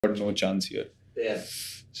got no chance here. Yeah.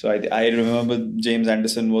 So I remember James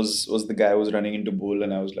Anderson was the guy who was running into bowl,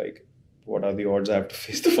 and I was like, what are the odds I have to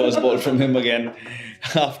face the first ball from him again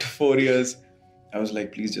after 4 years? I was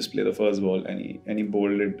like, please just play the first ball, and he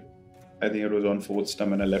bowled it. I think it was on fourth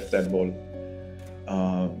stump, and I left that ball.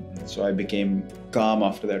 So I became calm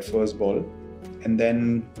after that first ball, and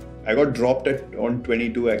then I got dropped on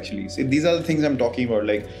 22 actually. See, these are the things I'm talking about.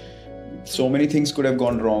 Like, so many things could have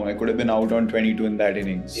gone wrong. I could have been out on 22 in that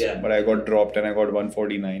innings, but I got dropped and I got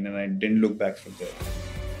 149, and I didn't look back from there.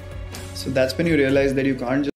 So that's when you realize that you can't just